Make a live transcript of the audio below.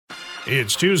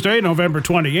It's Tuesday, November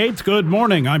 28th. Good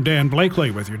morning. I'm Dan Blakely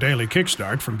with your daily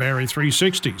kickstart from Barrie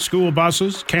 360. School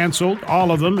buses canceled, all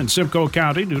of them in Simcoe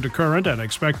County due to current and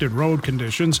expected road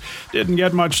conditions. Didn't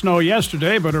get much snow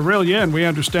yesterday, but Orillia and we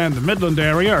understand the Midland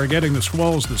area are getting the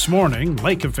squalls this morning.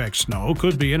 Lake effect snow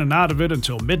could be in and out of it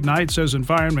until midnight, says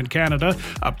Environment Canada.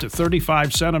 Up to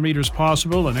 35 centimeters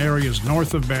possible in areas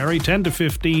north of Barrie, 10 to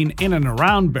 15 in and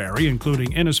around Barrie,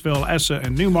 including Innisfil, Essa,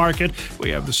 and Newmarket.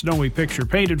 We have the snowy picture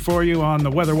painted for you on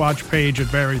the Weather Watch page at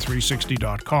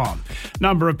barrie360.com.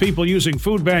 Number of people using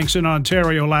food banks in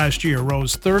Ontario last year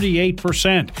rose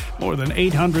 38%. More than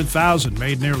 800,000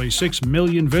 made nearly 6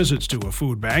 million visits to a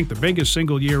food bank, the biggest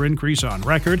single-year increase on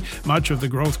record. Much of the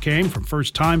growth came from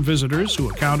first-time visitors who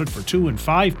accounted for 2 in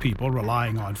 5 people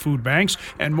relying on food banks,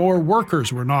 and more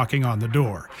workers were knocking on the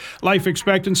door. Life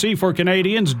expectancy for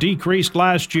Canadians decreased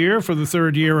last year for the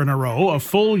third year in a row, a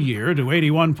full year to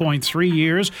 81.3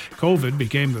 years. COVID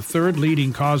became the third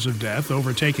leading cause of death,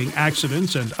 overtaking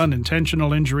accidents and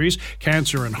unintentional injuries.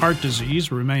 Cancer and heart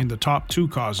disease remain the top 2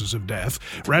 causes of death.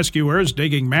 Rescuers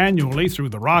digging manually through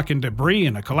the rock and debris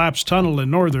in a collapsed tunnel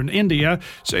in northern India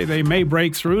say they may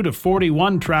break through to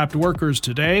 41 trapped workers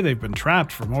today. They've been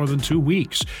trapped for more than 2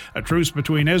 weeks. A truce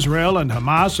between Israel and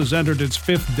Hamas has entered its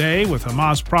 5th day, with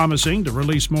Hamas promising to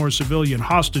release more civilian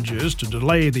hostages to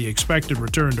delay the expected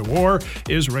return to war.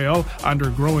 Israel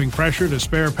under growing pressure to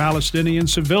spare Palestinian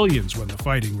civilians when the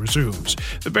fighting resumes.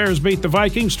 The Bears beat the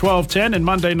Vikings 12-10 in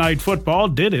Monday Night Football,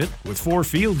 did it with 4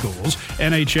 field goals.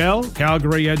 NHL,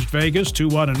 Calgary edged Vegas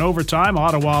 2-1 in overtime.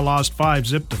 Ottawa lost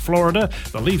 5-0 to Florida.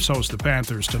 The Leafs host the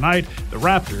Panthers tonight. The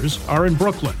Raptors are in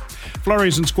Brooklyn.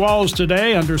 Flurries and squalls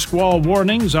today under squall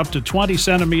warnings up to 20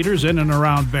 centimeters in and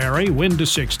around Barrie. Wind to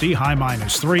 60, high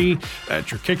 -3. That's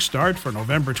your kickstart for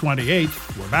November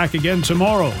 28th. We're back again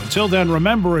tomorrow. Until then,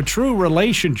 remember, a true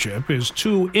relationship is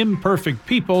 2 imperfect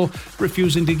people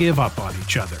refusing to give up on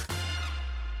each other.